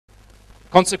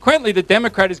Consequently, the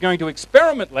Democrat is going to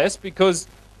experiment less because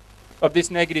of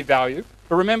this negative value.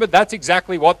 But remember, that's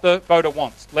exactly what the voter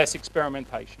wants, less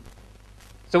experimentation.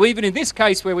 So even in this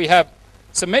case where we have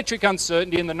symmetric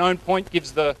uncertainty and the known point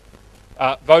gives the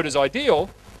voter's ideal,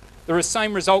 the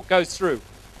same result goes through.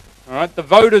 All right? The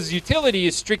voter's utility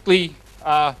is strictly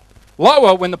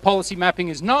lower when the policy mapping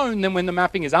is known than when the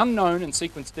mapping is unknown and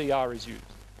sequence DR is used.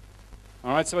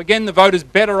 All right? So again, the voter's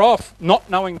better off not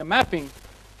knowing the mapping,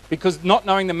 because not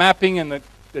knowing the mapping and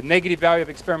the negative value of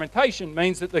experimentation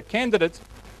means that the candidates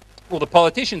or the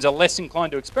politicians are less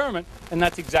inclined to experiment, and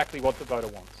that's exactly what the voter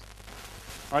wants.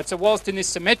 All right, so whilst in this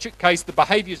symmetric case the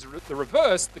behaviour is the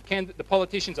reverse, the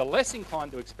politicians are less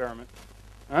inclined to experiment.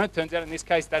 All right, it turns out in this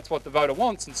case that's what the voter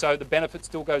wants, and so the benefit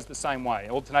still goes the same way.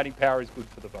 Alternating power is good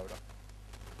for the voter.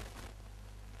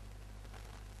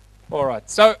 All right,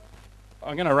 so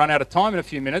I'm going to run out of time in a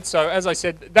few minutes. So as I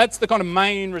said, that's the kind of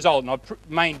main result, and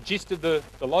main gist of the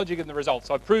logic and the results.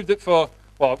 So I proved it for,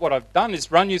 well, what I've done is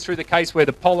run you through the case where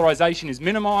the polarisation is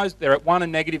minimised. They're at 1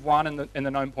 and -1, and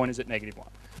the known point is at -1.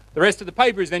 The rest of the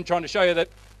paper is then trying to show you that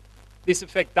this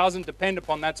effect doesn't depend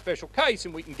upon that special case,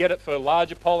 and we can get it for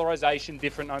larger polarisation,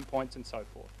 different known points, and so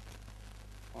forth.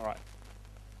 All right.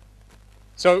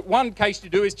 So one case to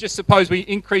do is just suppose we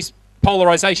increase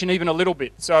polarisation even a little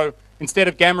bit. So instead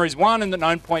of gamma is 1 and the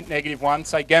known point -1,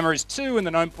 say gamma is 2 and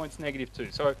the known point's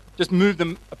 -2. So just move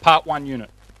them apart 1 unit.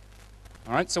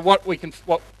 All right, so what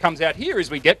comes out here is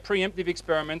we get preemptive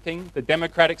experimenting. The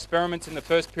Democrat experiments in the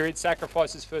first period,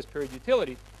 sacrifices first period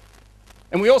utility.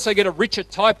 And we also get a richer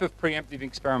type of preemptive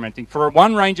experimenting. For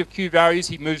one range of Q values,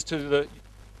 he moves to the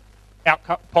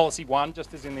outcome policy 1,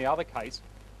 just as in the other case.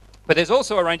 But there's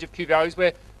also a range of Q values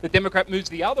where the Democrat moves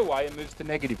the other way and moves to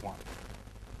 -1.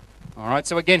 All right,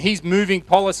 so again, he's moving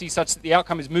policy such that the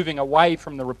outcome is moving away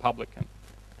from the Republican.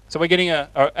 So we're getting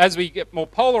as we get more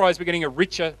polarized, we're getting a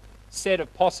richer set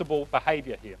of possible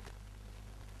behavior here.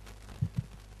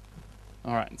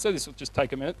 All right, and so this will just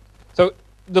take a minute. So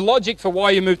the logic for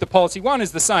why you move to policy 1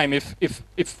 is the same. If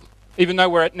even though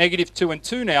we're at -2 and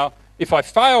 2 now, if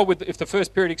the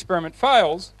first period experiment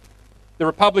fails, the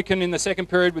Republican in the second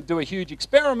period would do a huge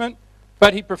experiment,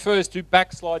 but he prefers to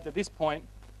backslide to this point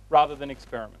rather than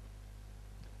experiment.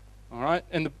 All right,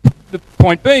 and the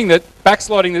point being that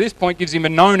backsliding to this point gives him a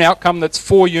known outcome that's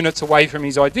 4 units away from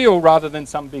his ideal rather than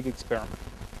some big experiment.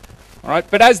 All right,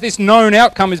 but as this known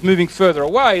outcome is moving further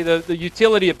away, the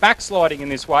utility of backsliding in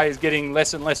this way is getting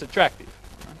less and less attractive.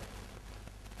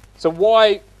 So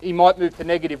why he might move to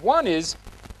 -1 is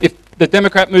if the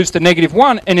Democrat moves to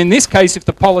 -1, and in this case, if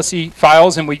the policy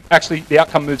fails and the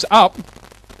outcome moves up,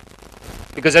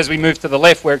 because as we move to the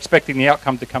left, we're expecting the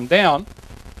outcome to come down.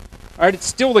 All right, it's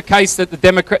still the case that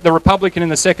the Republican in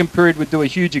the second period would do a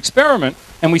huge experiment,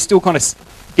 and we still kind of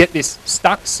get this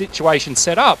stuck situation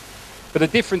set up. But the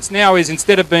difference now is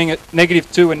instead of being at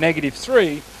 -2 and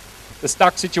 -3, the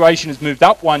stuck situation has moved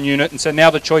up 1 unit, and so now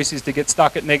the choice is to get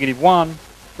stuck at -1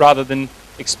 rather than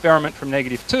experiment from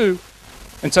 -2.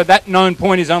 And so that known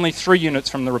point is only 3 units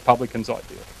from the Republican's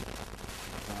ideal.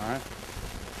 All right.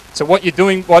 So what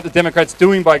the Democrats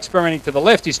doing by experimenting to the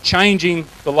left is changing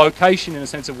the location in a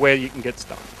sense of where you can get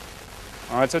stuck.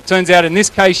 All right, so it turns out in this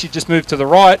case you just move to the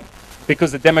right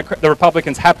because the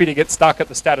Republican's happy to get stuck at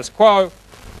the status quo.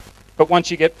 But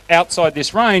once you get outside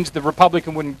this range, the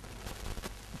Republican wouldn't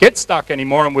get stuck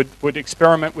anymore and would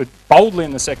experiment boldly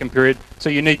in the second period. So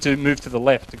you need to move to the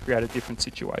left to create a different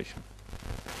situation.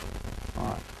 All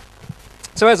right.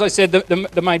 So as I said,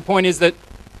 the main point is that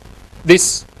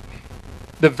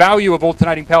the value of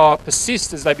alternating power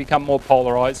persists as they become more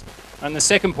polarized. And the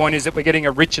second point is that we're getting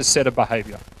a richer set of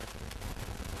behavior.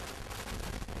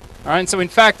 All right, and so in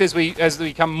fact, as we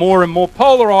become more and more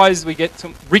polarized, we get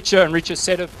some richer and richer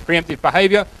set of preemptive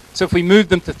behavior. So if we move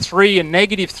them to 3 and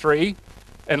 -3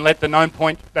 and let the known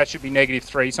point, that should be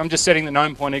 -3. So I'm just setting the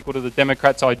known point equal to the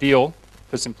Democrat's ideal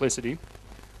for simplicity.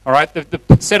 All right, the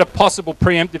set of possible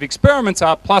preemptive experiments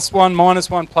are +1,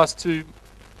 -1, +2,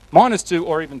 -2,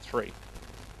 or even 3.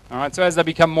 All right, so as they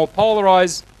become more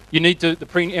polarized, the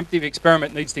preemptive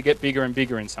experiment needs to get bigger and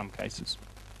bigger in some cases.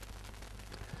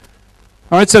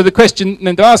 All right, so the question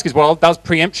then to ask is, well, does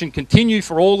preemption continue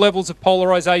for all levels of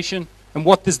polarization? And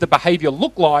what does the behavior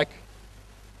look like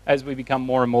as we become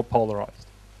more and more polarized?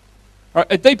 All right,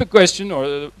 a deeper question,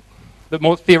 or the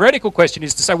more theoretical question,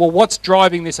 is to say, well, what's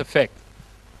driving this effect?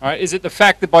 All right, is it the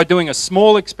fact that by doing a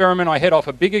small experiment, I head off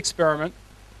a big experiment?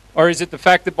 Or is it the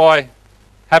fact that by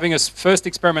having a first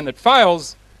experiment that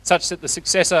fails, such that the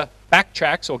successor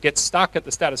backtracks or gets stuck at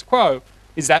the status quo,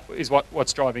 is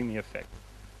what's driving the effect?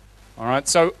 All right,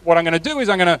 so what I'm going to do is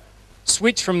I'm going to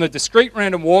switch from the discrete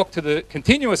random walk to the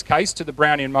continuous case to the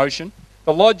Brownian motion.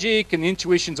 The logic and the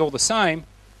intuition's all the same,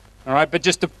 all right? But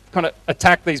just to kind of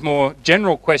attack these more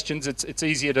general questions, it's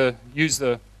easier to use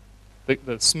the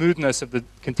smoothness of the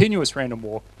continuous random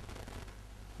walk,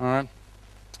 all right?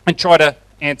 And try to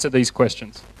answer these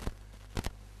questions.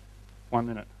 1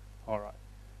 minute, all right.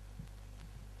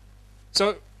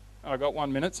 So I got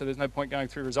 1 minute, so there's no point going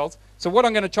through results. So what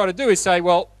I'm going to try to do is say,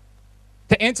 well,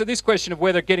 to answer this question of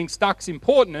whether getting stuck is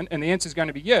important, and the answer is going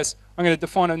to be yes, I'm going to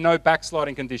define a no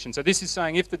backsliding condition. So this is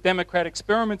saying if the Democrat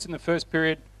experiments in the first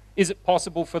period, is it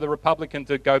possible for the Republican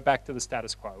to go back to the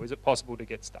status quo? Is it possible to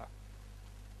get stuck?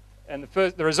 And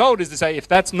the result is to say if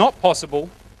that's not possible,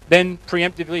 then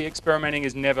preemptively experimenting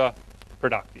is never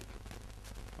productive.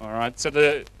 All right, so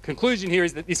the conclusion here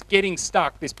is that this getting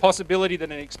stuck, this possibility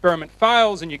that an experiment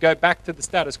fails and you go back to the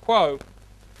status quo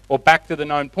or back to the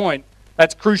known point,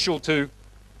 that's crucial to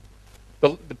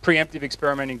the preemptive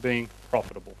experimenting being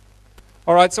profitable.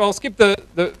 All right, so I'll skip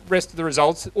the rest of the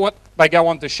results. What they go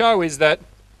on to show is that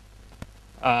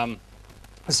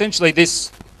essentially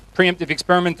this preemptive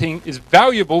experimenting is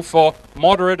valuable for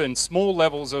moderate and small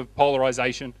levels of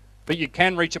polarization, but you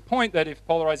can reach a point that if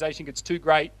polarization gets too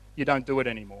great, you don't do it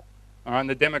anymore. All right, and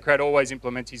the Democrat always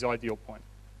implements his ideal point.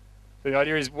 The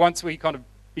idea is once we kind of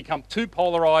become too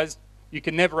polarized, you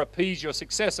can never appease your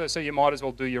successor, so you might as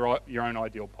well do your own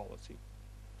ideal policy.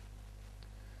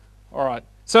 All right,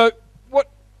 so what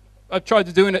I've tried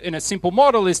to do in a simple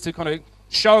model is to kind of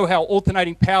show how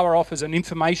alternating power offers an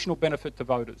informational benefit to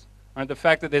voters. Right? The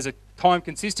fact that there's a time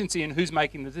consistency in who's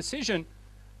making the decision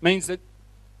means that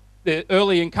the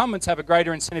early incumbents have a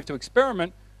greater incentive to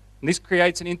experiment, and this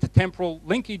creates an intertemporal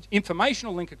linkage,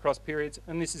 informational link across periods,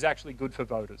 and this is actually good for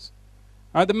voters.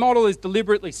 The model is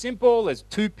deliberately simple. There's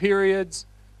 2 periods,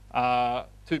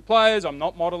 2 players. I'm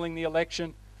not modeling the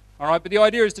election. All right, but the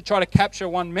idea is to try to capture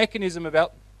one mechanism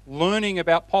about learning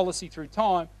about policy through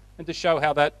time and to show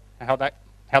how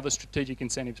the strategic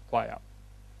incentives play out.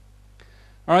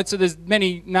 All right, so there's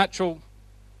many natural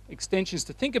extensions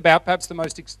to think about. Perhaps the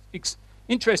most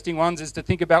interesting ones is to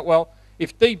think about, well,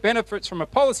 if D benefits from a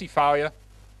policy failure,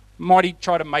 might he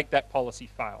try to make that policy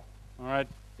fail? All right,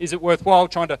 is it worthwhile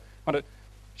trying to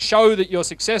show that your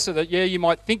successor that, yeah, you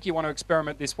might think you want to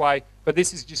experiment this way, but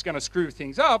this is just going to screw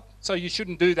things up, so you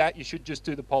shouldn't do that. You should just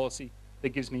do the policy that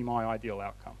gives me my ideal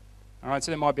outcome. All right,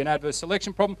 so there might be an adverse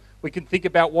selection problem. We can think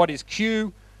about what is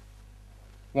Q,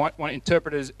 want to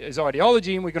interpret it as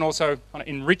ideology, and we can also kind of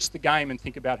enrich the game and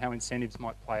think about how incentives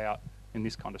might play out in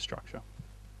this kind of structure.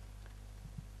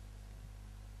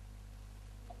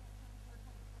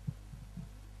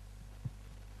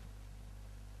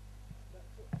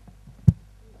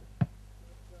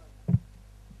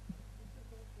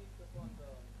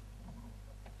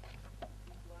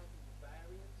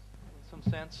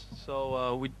 Sense.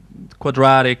 So with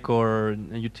quadratic or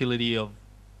a utility of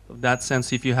that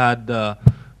sense, if you had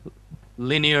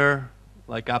linear,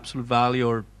 like absolute value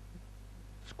or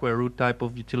square root type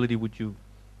of utility, would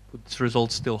its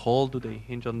results still hold? Do they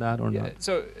hinge on that or not?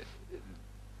 So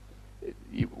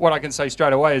what I can say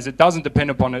straight away is it doesn't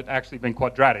depend upon it actually being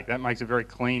quadratic. That makes it very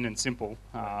clean and simple.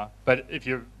 But if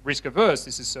you're risk averse,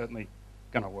 this is certainly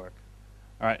going to work.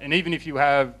 All right, and even if you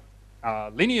have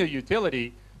linear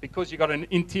utility, because you've got an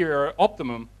interior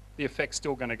optimum, the effect's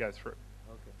still going to go through.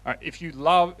 Okay. All right, if you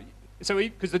love, so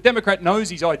because the Democrat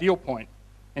knows his ideal point,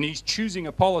 and he's choosing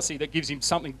a policy that gives him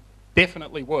something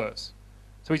definitely worse.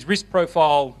 So his risk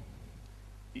profile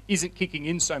isn't kicking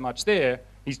in so much there.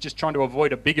 He's just trying to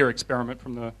avoid a bigger experiment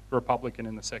from the Republican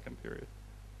in the second period.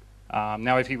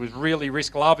 Now, if he was really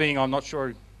risk-loving, I'm not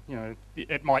sure,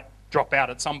 it might drop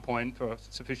out at some point for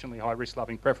sufficiently high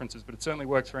risk-loving preferences, but it certainly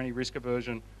works for any risk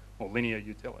aversion or linear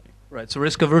utility. Right, so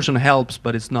risk aversion helps,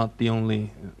 but it's not the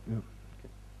only...